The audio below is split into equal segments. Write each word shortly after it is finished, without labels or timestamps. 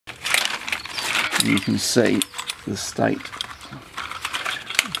And you can see the state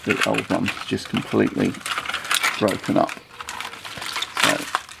of the old one, just completely broken up. So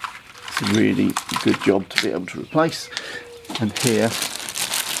it's a really good job to be able to replace. And here is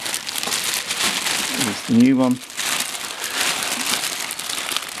the new one.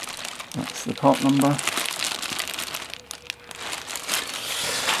 That's the part number.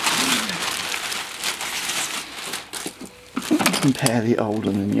 Compare the old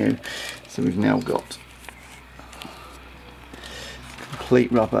and the new. So we've now got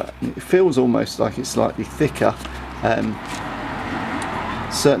complete rubber. It feels almost like it's slightly thicker.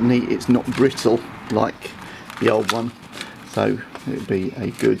 Certainly it's not brittle like the old one, so it would be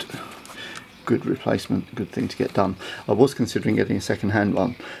a good replacement, good thing to get done. I was considering getting a second-hand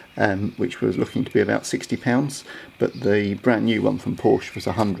one, which was looking to be about £60, but the brand new one from Porsche was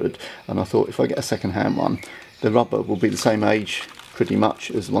 100, and I thought if I get a second-hand one, the rubber will be the same age pretty much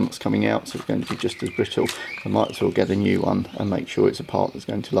as the one that's coming out, so it's going to be just as brittle. I might as well get a new one and make sure it's a part that's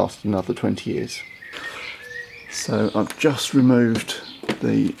going to last another 20 years. So I've just removed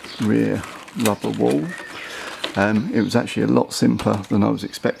the rear rubber wall. It was actually a lot simpler than I was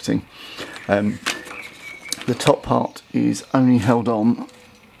expecting. The top part is only held on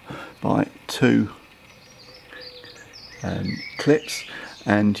by two clips,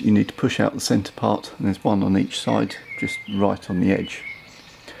 and you need to push out the centre part, and there's one on each side just right on the edge.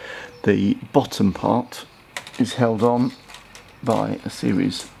 The bottom part is held on by a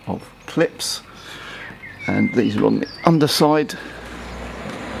series of clips, and these are on the underside,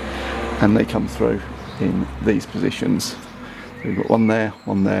 and they come through in these positions. We've got one there,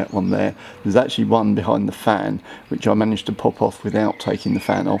 one there, one there. There's actually one behind the fan which I managed to pop off without taking the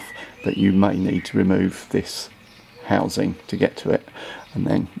fan off, but you may need to remove this housing to get to it, and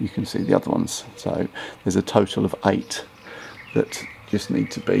then you can see the other ones. So there's a total of 8 that just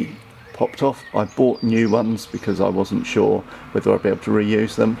need to be popped off. I bought new ones because I wasn't sure whether I'd be able to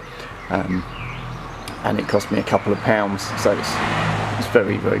reuse them, and it cost me a couple of pounds, so it's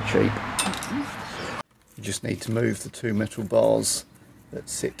very, very cheap. You just need to move the 2 metal bars that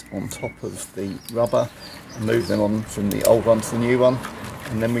sit on top of the rubber and move them on from the old one to the new one,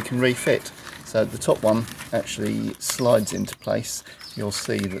 and then we can refit. So the top one actually slides into place. You'll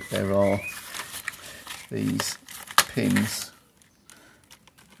see that there are these pins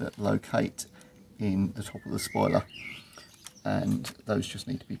that locate in the top of the spoiler, and those just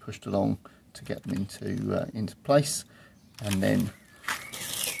need to be pushed along to get them into place. And then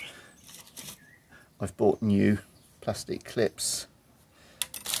I've bought new plastic clips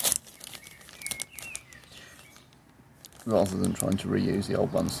rather than trying to reuse the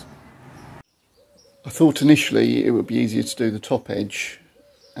old ones. I thought initially it would be easier to do the top edge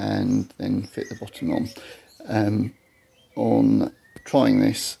and then fit the bottom on. On trying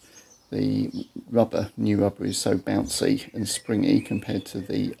this, the new rubber is so bouncy and springy compared to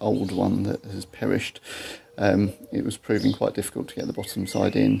the old one that has perished. It was proving quite difficult to get the bottom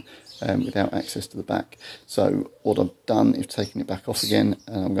side in without access to the back. So what I've done is taken it back off again,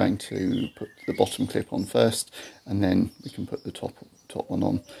 and I'm going to put the bottom clip on first, and then we can put the top one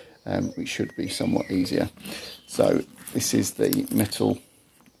on, which should be somewhat easier. So this is the metal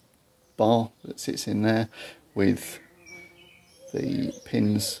bar that sits in there with the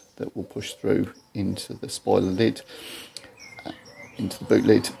pins that will push through into the spoiler lid, into the boot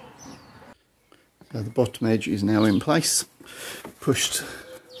lid. So the bottom edge is now in place. Pushed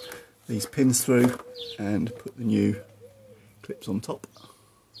these pins through and put the new clips on top.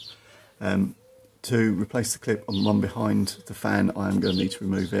 To replace the clip on the one behind the fan, I am going to need to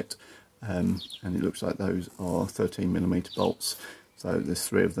remove it, and it looks like those are 13mm bolts, so there's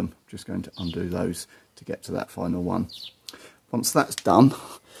 3 of them. I'm just going to undo those to get to that final one. Once that's done,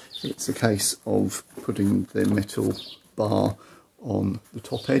 it's a case of putting the metal bar on the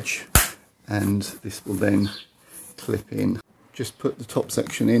top edge, and this will then clip in. Just put the top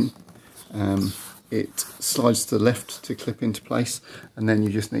section in. It slides to the left to clip into place, and then you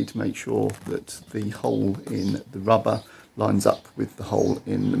just need to make sure that the hole in the rubber lines up with the hole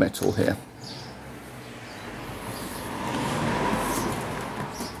in the metal here.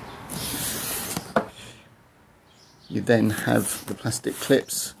 You then have the plastic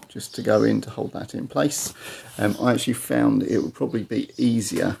clips just to go in to hold that in place. I actually found it would probably be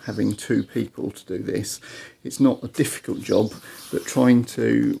easier having 2 people to do this. It's not a difficult job, but trying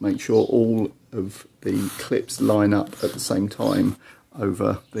to make sure all of the clips line up at the same time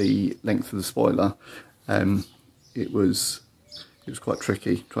over the length of the spoiler, it was quite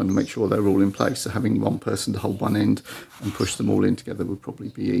tricky trying to make sure they're all in place. So having one person to hold one end and push them all in together would probably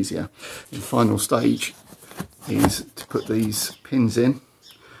be easier. The final stage is to put these pins in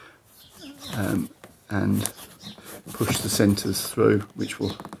and push the centres through, which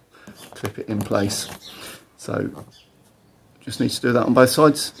will clip it in place. So just need to do that on both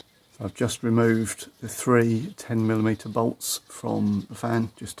sides. So I've just removed the 3 10mm bolts from the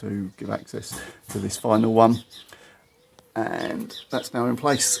fan just to give access to this final one, and that's now in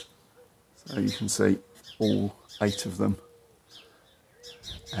place. So you can see all 8 of them,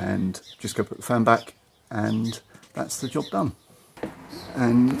 and just go put the fan back and that's the job done.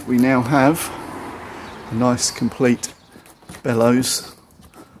 And we now have a nice complete bellows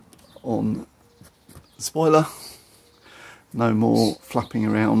on the spoiler. No more flapping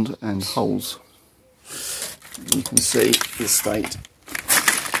around and holes. You can see the state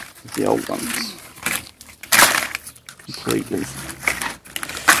of the old ones. Completely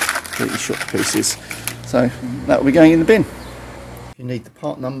shot to pieces. So that will be going in the bin. If you need the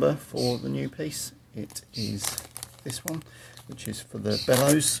part number for the new piece, it is this one, which is for the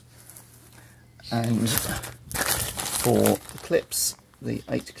bellows, and for the clips, the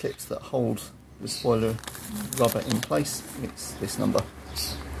 8 clips that hold the spoiler rubber in place, it's this number.